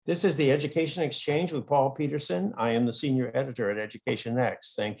This is the Education Exchange with Paul Peterson. I am the senior editor at Education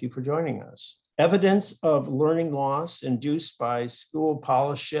Next. Thank you for joining us. Evidence of learning loss induced by school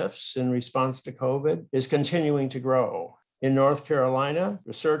policy shifts in response to COVID is continuing to grow. In North Carolina,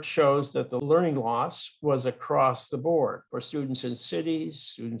 research shows that the learning loss was across the board for students in cities,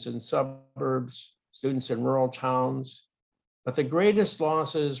 students in suburbs, students in rural towns. But the greatest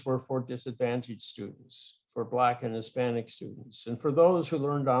losses were for disadvantaged students, for Black and Hispanic students, and for those who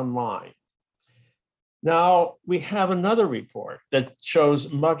learned online. Now, we have another report that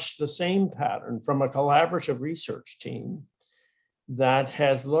shows much the same pattern from a collaborative research team that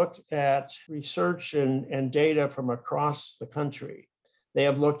has looked at research and data from across the country. They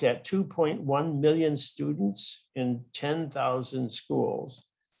have looked at 2.1 million students in 10,000 schools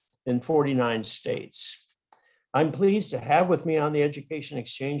in 49 states. I'm pleased to have with me on the Education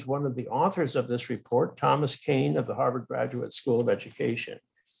Exchange one of the authors of this report, Thomas Kane of the Harvard Graduate School of Education.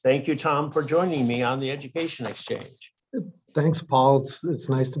 Thank you, Tom, for joining me on the Education Exchange. Thanks, Paul. It's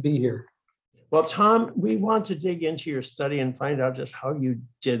nice to be here. Well, Tom, we want to dig into your study and find out just how you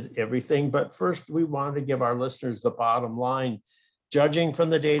did everything. But first, we want to give our listeners the bottom line. Judging from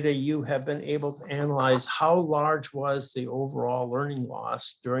the data you have been able to analyze, how large was the overall learning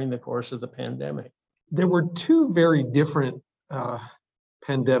loss during the course of the pandemic? There were two very different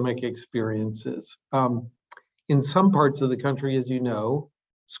pandemic experiences. In some parts of the country, as you know,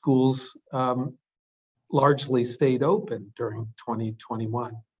 schools largely stayed open during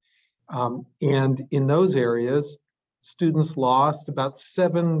 2021. And in those areas, students lost about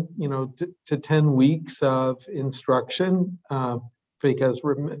 7 to 10 weeks of instruction because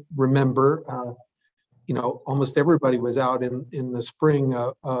remember, almost everybody was out in the spring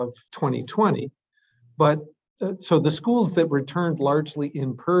of 2020. But so the schools that returned largely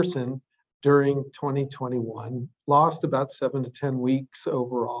in person during 2021 lost about 7 to 10 weeks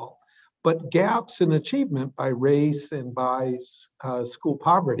overall. But gaps in achievement by race and by school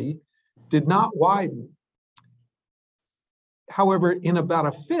poverty did not widen. However, in about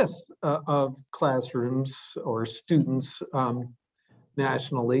a fifth of classrooms or students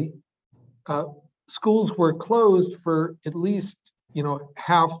nationally, schools were closed for at least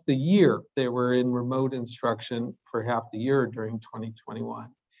half the year. They were in remote instruction for half the year during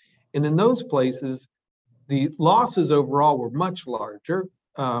 2021. And in those places, the losses overall were much larger.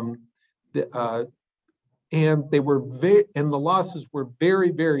 And the losses were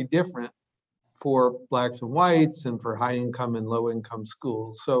very, very different for Blacks and whites and for high income and low income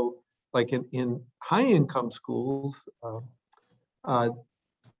schools. So like in high income schools,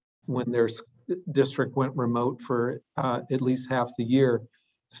 when their district went remote for at least half the year,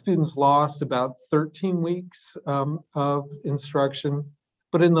 students lost about 13 weeks of instruction.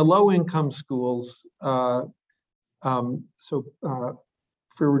 But in the low income schools, for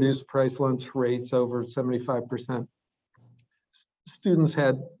reduced price lunch rates over 75%, students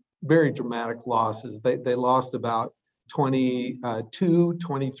had very dramatic losses. They lost about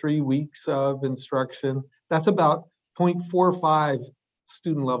 23 weeks of instruction. That's about 0.45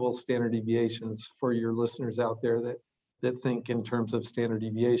 student level standard deviations for your listeners out there that think in terms of standard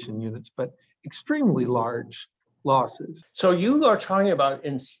deviation units, but extremely large losses. So you are talking about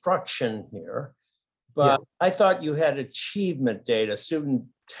instruction here, but yeah. I thought you had achievement data, student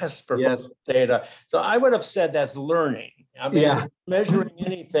test performance data. So I would have said that's learning. I mean, measuring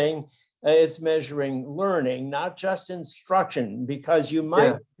anything, it's measuring learning, not just instruction, because you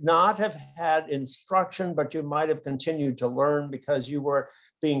might not have had instruction, but you might have continued to learn because you were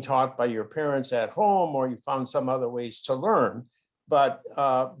being taught by your parents at home, or you found some other ways to learn. But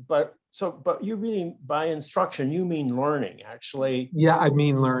you mean by instruction, you mean learning, actually. Yeah, I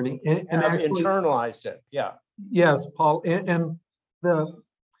mean learning. And actually, internalized it, yeah. Yes, Paul.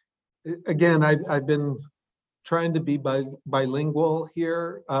 Again, I've been trying to be bilingual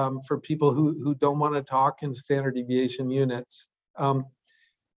here for people who don't want to talk in standard deviation units. The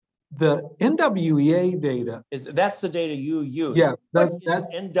NWEA data that's the data you use. Yeah, that's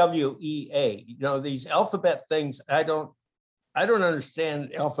NWEA. These alphabet things. I don't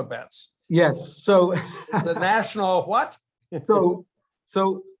understand alphabets. Yes, so it's the national what? so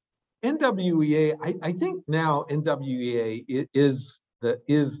NWEA. I think now NWEA is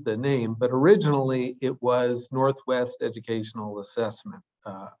the name, but originally it was Northwest Educational Assessment.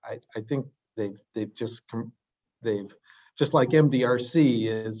 I think they've just like MDRC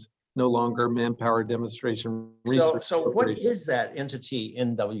is no longer Manpower Demonstration Research. So what is that entity,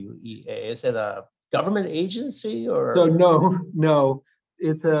 NWEA? Is it a government agency or? So no,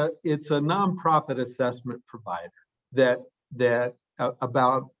 it's a nonprofit assessment provider that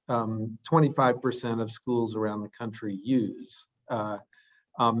about 25% of schools around the country use.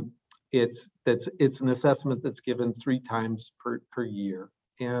 It's an assessment that's given 3 times per year.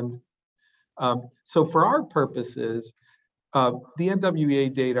 And so for our purposes, the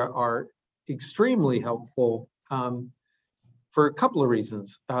NWEA data are extremely helpful for a couple of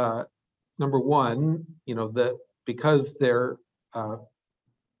reasons. Number one, because they're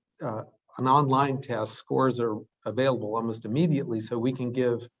an online test, scores are available almost immediately, so we can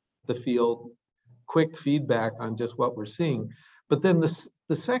give the field quick feedback on just what we're seeing. But then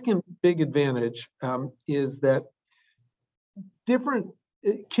the second big advantage is that different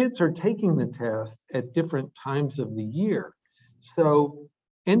kids are taking the test at different times of the year. So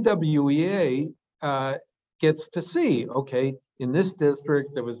NWEA gets to see, okay, in this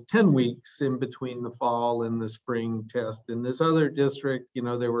district, there was 10 weeks in between the fall and the spring test. In this other district,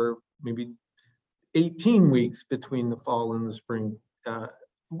 there were maybe 18 weeks between the fall and the spring,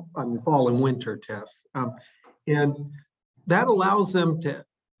 fall and winter tests. And that allows them to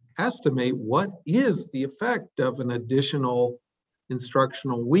estimate what is the effect of an additional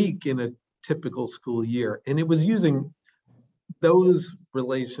instructional week in a typical school year. And it was using those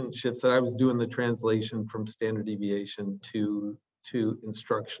relationships that I was doing the translation from standard deviation to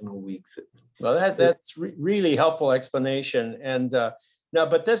instructional weeks. Well, that's really helpful explanation. And now,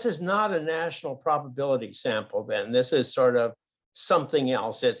 but this is not a national probability sample then. This is sort of something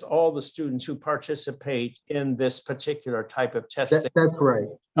else. It's all the students who participate in this particular type of testing. That's right.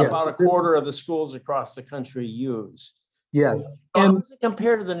 About a quarter of the schools across the country use. Yes. So how does it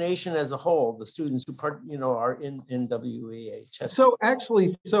compare to the nation as a whole, the students who are in NWEA testing? So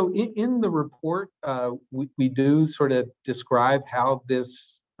actually, in the report, we do sort of describe how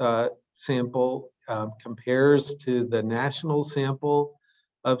this sample compares to the national sample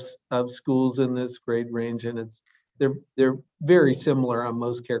of schools in this grade range, and they're very similar on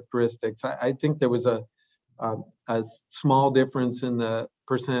most characteristics. I think there was a small difference in the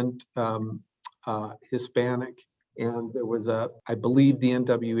percent Hispanic. And there was I believe the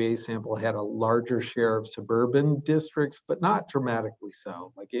NWEA sample had a larger share of suburban districts, but not dramatically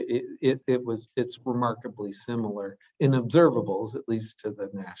so. Like it's remarkably similar in observables, at least to the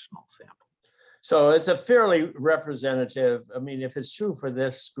national sample. So it's a fairly representative. I mean, if it's true for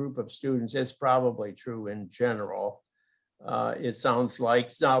this group of students, it's probably true in general. It sounds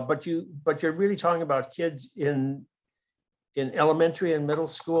like now, but you're really talking about kids in elementary and middle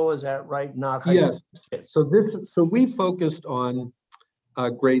school, is that right? Not high yes. Kids. So we focused on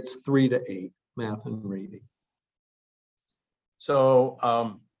grades 3 to 8, math and reading. So,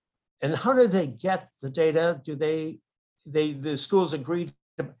 and how do they get the data? Do the schools agree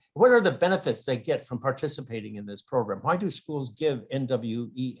to, what are the benefits they get from participating in this program? Why do schools give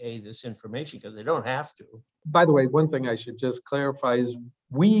NWEA this information? Because they don't have to. By the way, one thing I should just clarify is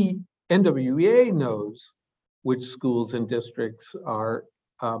NWEA knows which schools and districts are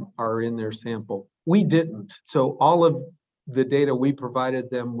in their sample. We didn't. So all of the data we provided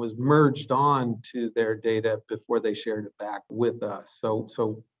them was merged on to their data before they shared it back with us.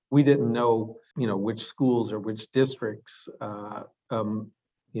 So we didn't know, which schools or which districts,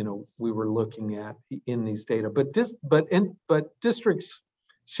 we were looking at in these data. But districts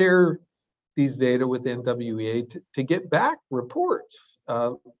share these data with NWEA to get back reports.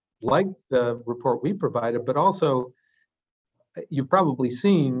 Like the report we provided, but also you've probably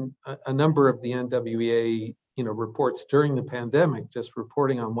seen a number of the NWEA, reports during the pandemic, just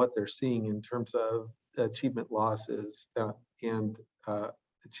reporting on what they're seeing in terms of achievement losses and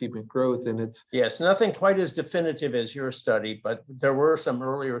achievement growth. And it's yes, nothing quite as definitive as your study, but there were some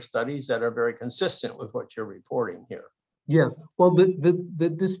earlier studies that are very consistent with what you're reporting here. Yes. Well,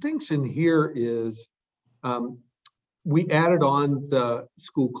 the distinction here is. We added on the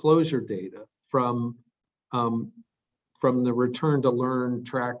school closure data from the Return to Learn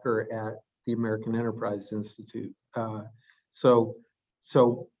tracker at the American Enterprise Institute. In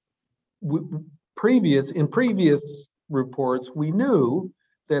previous reports, we knew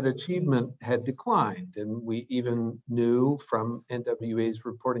that achievement had declined, and we even knew from NWEA's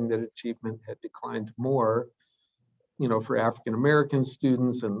reporting that achievement had declined more for African American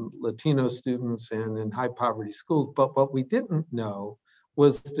students and Latino students and in high poverty schools. But what we didn't know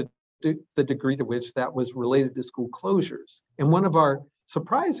was the degree to which that was related to school closures. And one of our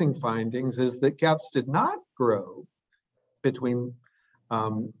surprising findings is that gaps did not grow between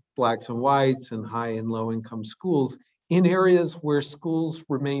Blacks and whites and high and low income schools in areas where schools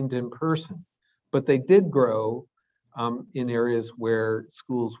remained in person, but they did grow in areas where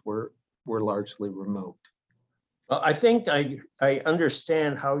schools were largely remote. Well, I think I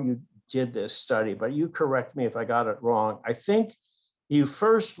understand how you did this study, but you correct me if I got it wrong. I think you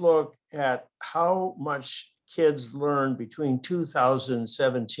first look at how much kids learned between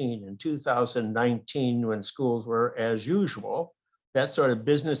 2017 and 2019 when schools were as usual. That's sort of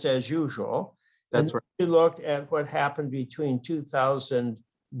business as usual. That's right. You looked at what happened between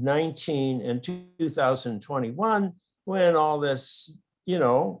 2019 and 2021 when all this,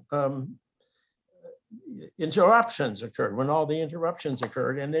 interruptions occurred, when all the interruptions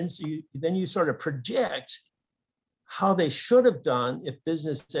occurred. And then you sort of predict how they should have done if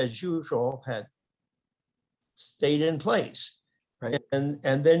business as usual had stayed in place. Right. And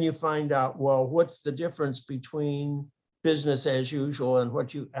then you find out, well, what's the difference between business as usual and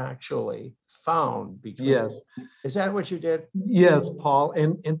what you actually found between? Yes. Is that what you did? Yes, Paul.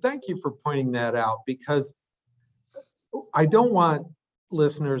 And thank you for pointing that out, because I don't want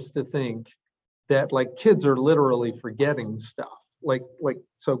listeners to think that like kids are literally forgetting stuff.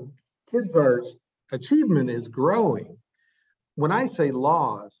 So kids are, achievement is growing. When I say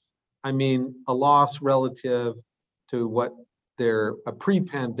loss, I mean a loss relative to what their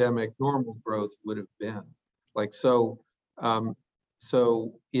pre-pandemic normal growth would have been.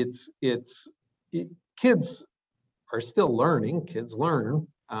 Kids are still learning. Kids learn,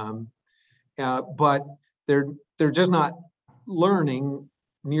 but they're just not learning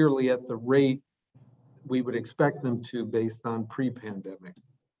nearly at the rate we would expect them to based on pre-pandemic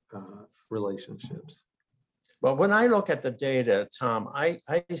relationships. Well, when I look at the data, Tom, I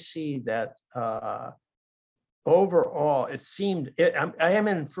see that overall, it seemed, I am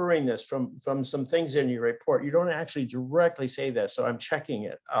inferring this from some things in your report. You don't actually directly say this, so I'm checking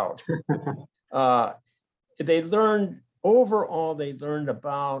it out. They learned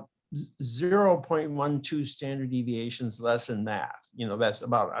about 0.12 standard deviations less in math. That's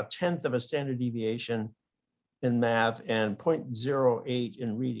about a tenth of a standard deviation in math and 0.08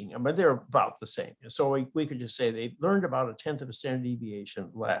 in reading. But they're about the same. So we could just say they learned about a tenth of a standard deviation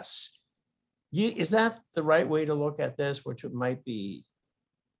less. Is that the right way to look at this, which it might be,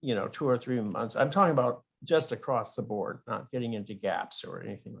 2 or 3 months? I'm talking about just across the board, not getting into gaps or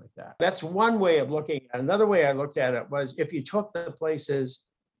anything like that. That's one way of looking at it. Another way I looked at it was if you took the places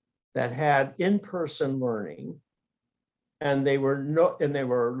that had in-person learning and they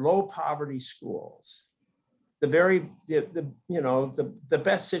were low poverty schools, the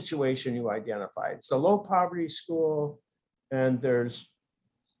best situation you identified. It's a low poverty school and there's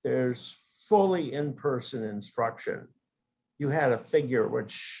fully in-person instruction. You had a figure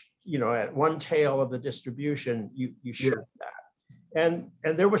which, at one tail of the distribution, you showed that. And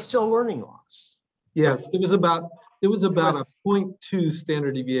there was still learning loss. Yes, it was about a 0.2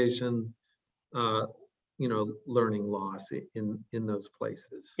 standard deviation learning loss in those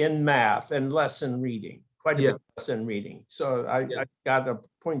places. In math and less in reading, quite a bit less in reading. So I got a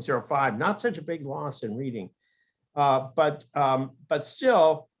 0.05, not such a big loss in reading. But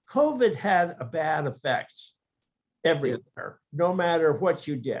still, COVID had a bad effect everywhere, no matter what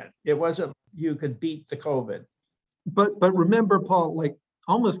you did. It wasn't you could beat the COVID. But remember, Paul, like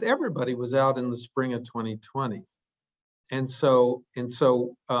almost everybody was out in the spring of 2020. And so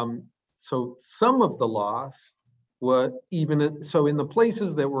some of the loss was so in the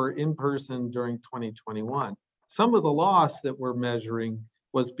places that were in person during 2021, some of the loss that we're measuring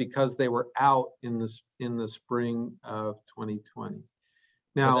was because they were out in the spring of 2020.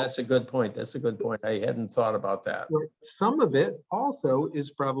 Now, that's a good point. I hadn't thought about that. Some of it also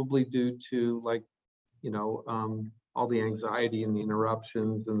is probably due to all the anxiety and the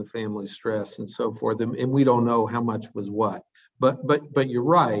interruptions and the family stress and so forth. And we don't know how much was what. But you're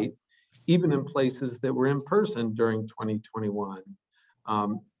right. Even in places that were in person during 2021,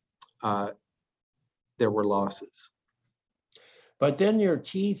 there were losses. But then your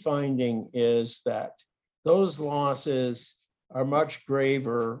key finding is that those losses are much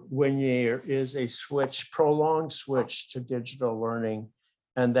graver when there is a prolonged switch to digital learning,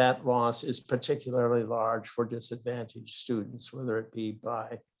 and that loss is particularly large for disadvantaged students, whether it be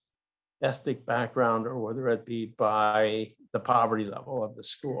by ethnic background or whether it be by the poverty level of the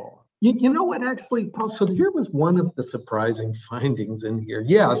school. You know what, actually, Paul, so here was one of the surprising findings in here.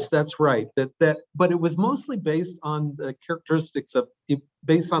 Yes, that's right. But it was mostly based on the characteristics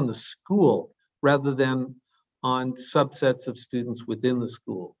based on the school rather than on subsets of students within the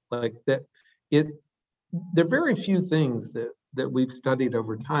school. Like that, there are very few things that we've studied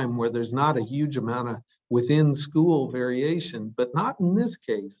over time where there's not a huge amount of within school variation, but not in this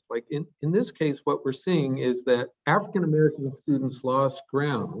case. Like in this case, what we're seeing is that African-American students lost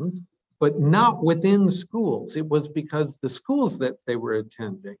ground, but not within schools. It was because the schools that they were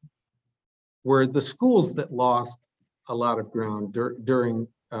attending were the schools that lost a lot of ground during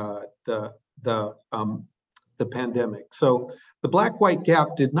the the pandemic. So the black-white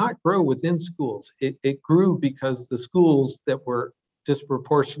gap did not grow within schools. It grew because the schools that were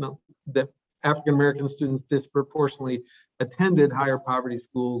disproportionate, that African-American students disproportionately attended higher poverty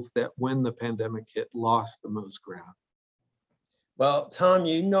schools, that when the pandemic hit, lost the most ground. Well, Tom,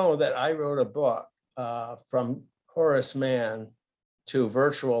 you know that I wrote a book from Horace Mann to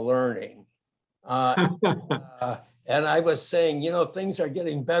virtual learning. And I was saying, things are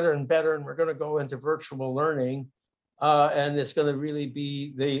getting better and better, and we're going to go into virtual learning. And it's going to really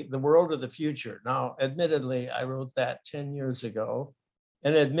be the world of the future. Now, admittedly, I wrote that 10 years ago.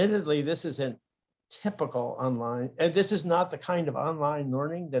 And admittedly, this isn't typical online. And this is not the kind of online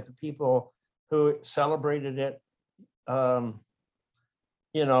learning that the people who celebrated it, were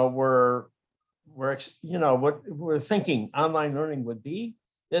thinking online learning would be.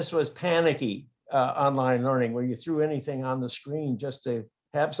 This was panicky online learning, where you threw anything on the screen just to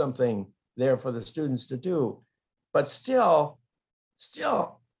have something there for the students to do. But still,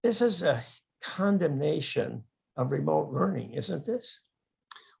 this is a condemnation of remote learning, isn't this?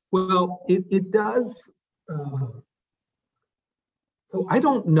 Well, it does. So I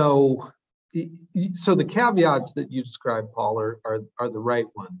don't know. So the caveats that you described, Paul, are the right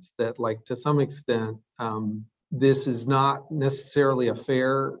ones. That, like, to some extent, this is not necessarily a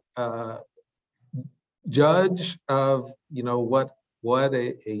fair judge of what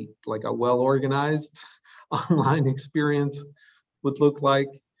a well-organized online experience would look like,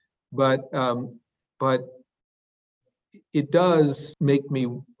 but it does make me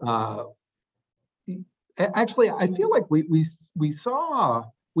actually, I feel like we've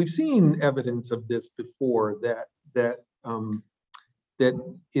seen evidence of this before, that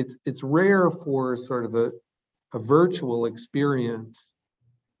it's rare for sort of a virtual experience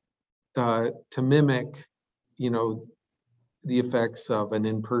to mimic the effects of an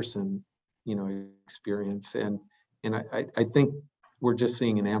in-person experience, and I think we're just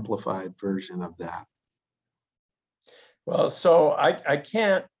seeing an amplified version of that. Well, so I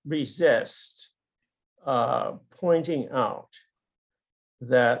can't resist pointing out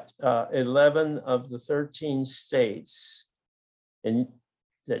that 11 of the 13 states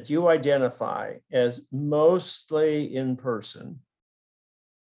that you identify as mostly in person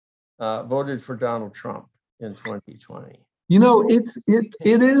voted for Donald Trump in 2020.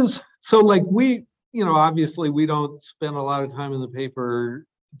 It is. So, like, we, obviously we don't spend a lot of time in the paper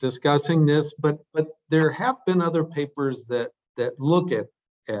discussing this, but there have been other papers that look at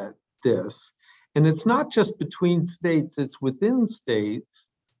this, and it's not just between states, it's within states.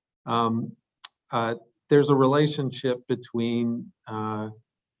 There's a relationship between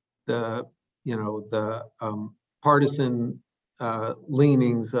the partisan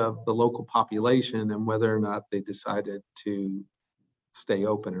leanings of the local population and whether or not they decided to stay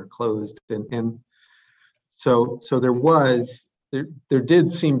open or closed, and so there did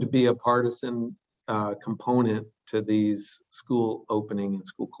seem to be a partisan component to these school opening and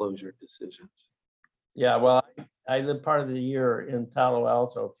school closure decisions. Yeah, well, I lived part of the year in Palo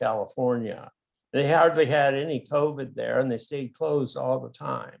Alto, California. They hardly had any COVID there, and they stayed closed all the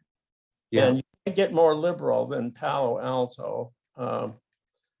time. Yeah. And you can't get more liberal than Palo Alto,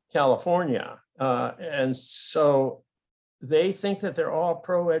 California. And so they think that they're all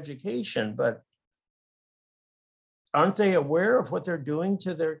pro-education, but aren't they aware of what they're doing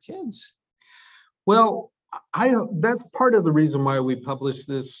to their kids? Well, that's part of the reason why we publish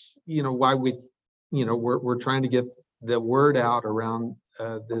this, why we're trying to get the word out around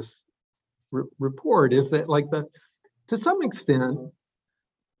this report, is that, to some extent,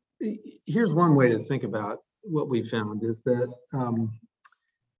 here's one way to think about what we found, is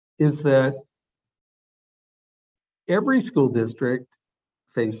that every school district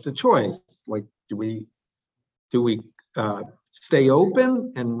faced a choice. Like, do we stay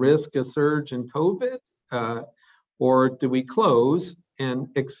open and risk a surge in COVID, or do we close and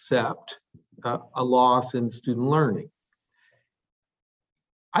accept a loss in student learning?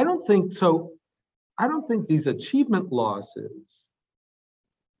 I don't think so. I don't think these achievement losses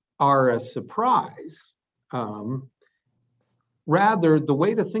are a surprise. Rather, the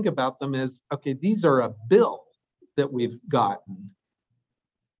way to think about them is, okay, these are a bill that we've gotten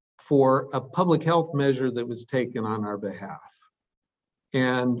for a public health measure that was taken on our behalf.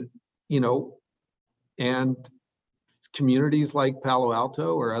 And, and communities like Palo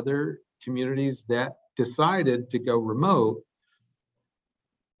Alto or other communities that decided to go remote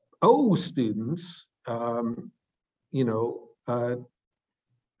owe students, a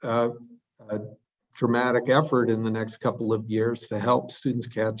dramatic effort in the next couple of years to help students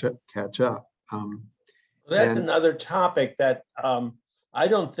catch up. That's another topic that I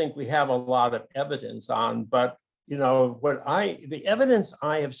don't think we have a lot of evidence on, but you know, the evidence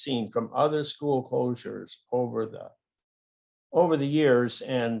I have seen from other school closures over the years,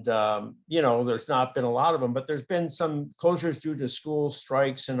 and you know, there's not been a lot of them, but there's been some closures due to school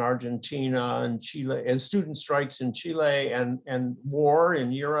strikes in Argentina and Chile, and student strikes in Chile, and war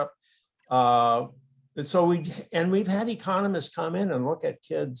in Europe. And so we've had economists come in and look at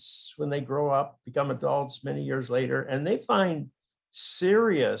kids when they grow up, become adults many years later, and they find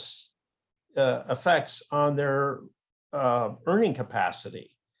serious effects on their earning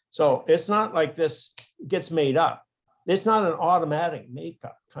capacity. So it's not like this gets made up. It's not an automatic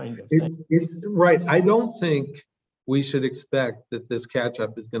makeup kind of thing. It's right. I don't think we should expect that this catch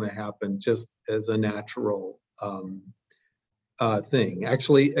up is going to happen just as a natural thing.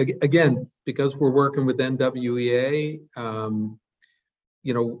 Actually, again, because we're working with NWEA,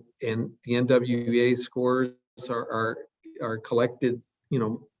 you know, and the NWEA scores are collected, you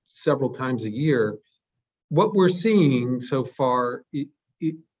know, several times a year. What we're seeing so far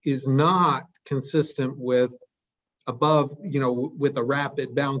is not consistent with above, you know, with a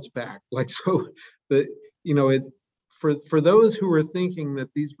rapid bounce back. Like, so you know, it's for those who are thinking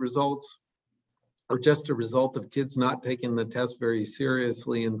that these results are just a result of kids not taking the test very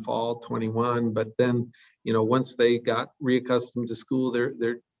seriously in fall 21, but then, you know, once they got reaccustomed to school,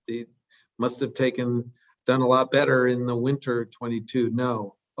 they must have done a lot better in the winter 22.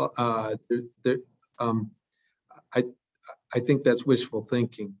 No, I think that's wishful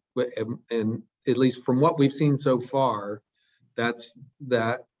thinking, and at least from what we've seen so far, that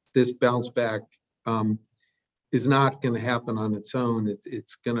this bounce back is not going to happen on its own.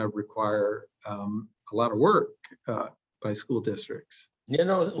 It's going to require a lot of work by school districts. You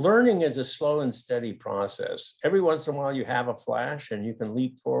know, learning is a slow and steady process. Every once in a while you have a flash and you can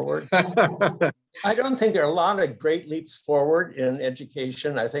leap forward. I don't think there are a lot of great leaps forward in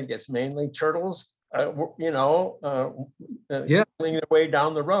education. I think it's mainly turtles, you know, sailing their way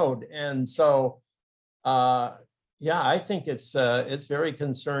down the road. And so, yeah, I think it's very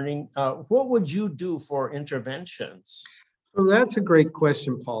concerning. What would you do for interventions? So that's a great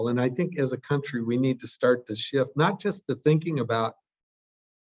question, Paul. And I think as a country, we need to start to shift, not just to thinking about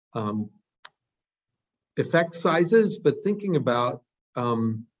effect sizes, but thinking about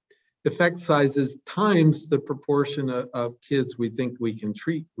effect sizes times the proportion of kids we think we can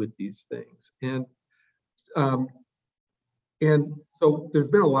treat with these things. And so there's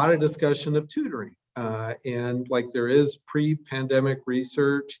been a lot of discussion of tutoring. And like there is pre-pandemic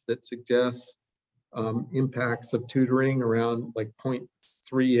research that suggests impacts of tutoring around like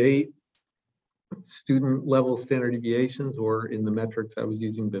 0.38 student level standard deviations, or in the metrics I was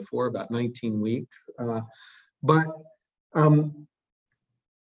using before, about 19 weeks. But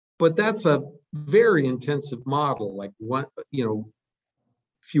that's a very intensive model, like one, you know,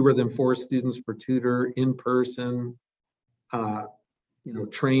 fewer than 4 students per tutor in person, you know,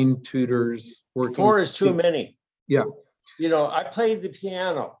 trained tutors working. 4 is too many. Yeah. You know, I played the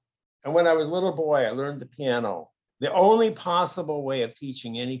piano, and when I was a little boy, I learned the piano. The only possible way of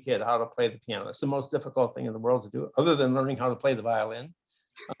teaching any kid how to play the piano, it's the most difficult thing in the world to do, other than learning how to play the violin.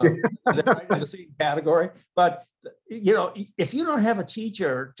 They're right in the same category. But, you know, if you don't have a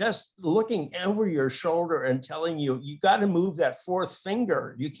teacher just looking over your shoulder and telling you, you got to move that 4th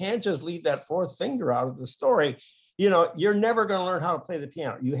finger, you can't just leave that 4th finger out of the story, you know, you're never going to learn how to play the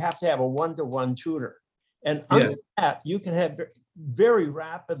piano. You have to have a one-to-one tutor. And under that, you can have very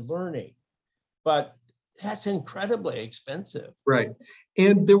rapid learning, but that's incredibly expensive. Right.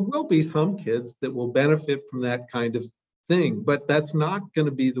 And there will be some kids that will benefit from that kind of thing, but that's not going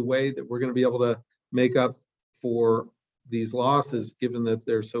to be the way that we're going to be able to make up for these losses, given that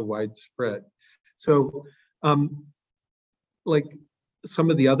they're so widespread. So like some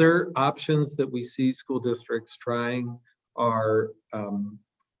of the other options that we see school districts trying are,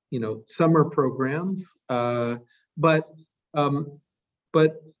 you know, summer programs, but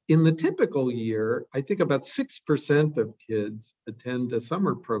in the typical year, I think about 6% of kids attend a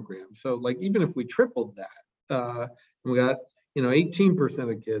summer program. So like, even if we tripled that, we got, you know,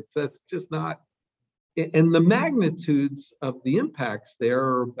 18% of kids, that's just not, and the magnitudes of the impacts there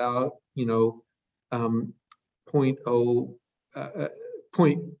are about, you know,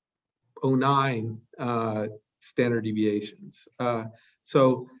 0.09 standard deviations.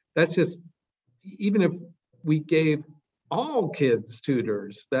 So that's just, even if we gave all kids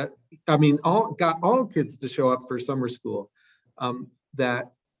tutors, that, I mean, got all kids to show up for summer school,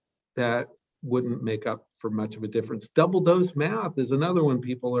 that wouldn't make up for much of a difference. Double dose math is another one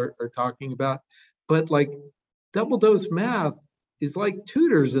people are talking about, but like double dose math is like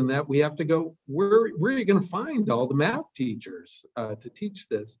tutors in that we have to go, where are you going to find all the math teachers to teach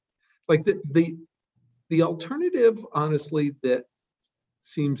this? Like the alternative, honestly, that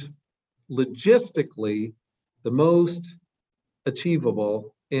seems logistically the most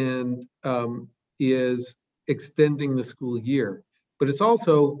achievable and is extending the school year. But it's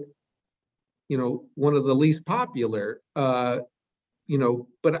also, one of the least popular, but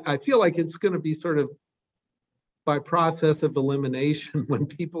I feel like it's going to be sort of by process of elimination when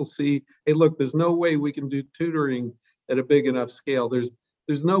people see, hey, look, there's no way we can do tutoring at a big enough scale. There's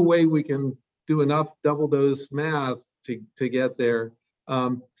no way we can do enough double dose math to get there.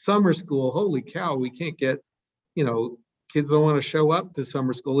 Summer school, holy cow, we can't get, kids don't want to show up to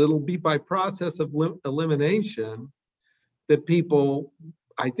summer school. It'll be by process of elimination that people,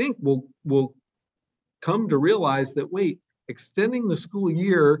 I think, will come to realize that, wait, extending the school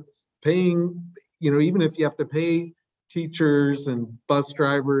year, paying, even if you have to pay teachers and bus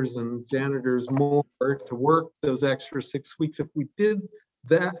drivers and janitors more to work those extra 6 weeks, if we did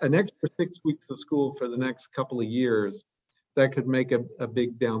that, an extra 6 weeks of school for the next couple of years, that could make a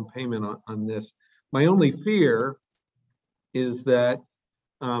big down payment on this. My only fear is that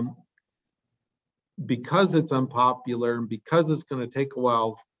because it's unpopular and because it's going to take a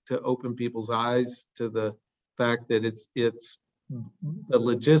while to open people's eyes to the fact that it's the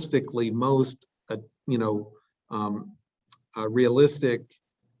logistically most realistic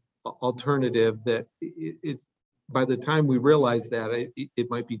alternative, that by the time we realize that, it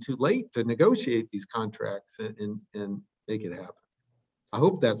might be too late to negotiate these contracts and make it happen. I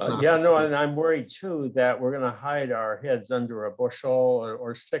hope that's not. Yeah, no, and I'm worried too that we're going to hide our heads under a bushel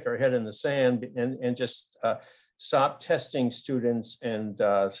or stick our head in the sand and just stop testing students and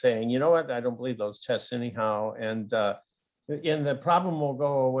saying, you know what, I don't believe those tests anyhow. And the problem will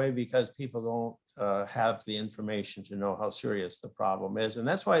go away because people don't have the information to know how serious the problem is. And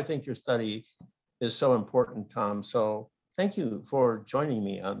that's why I think your study is so important, Tom. So thank you for joining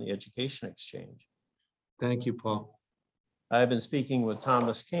me on the Education Exchange. Thank you, Paul. I've been speaking with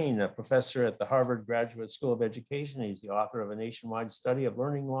Thomas Kean, a professor at the Harvard Graduate School of Education. He's the author of a nationwide study of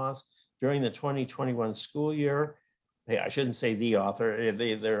learning loss during the 2021 school year. Hey, I shouldn't say the author.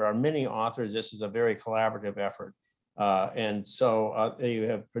 There are many authors. This is a very collaborative effort. And so they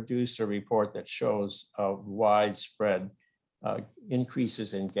have produced a report that shows widespread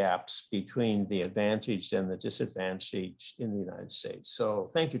increases in gaps between the advantaged and the disadvantaged in the United States. So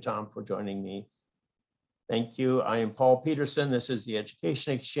thank you, Tom, for joining me. Thank you. I am Paul Peterson. This is the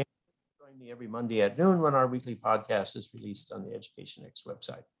Education Exchange. Join me every Monday at noon when our weekly podcast is released on the Education X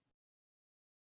website.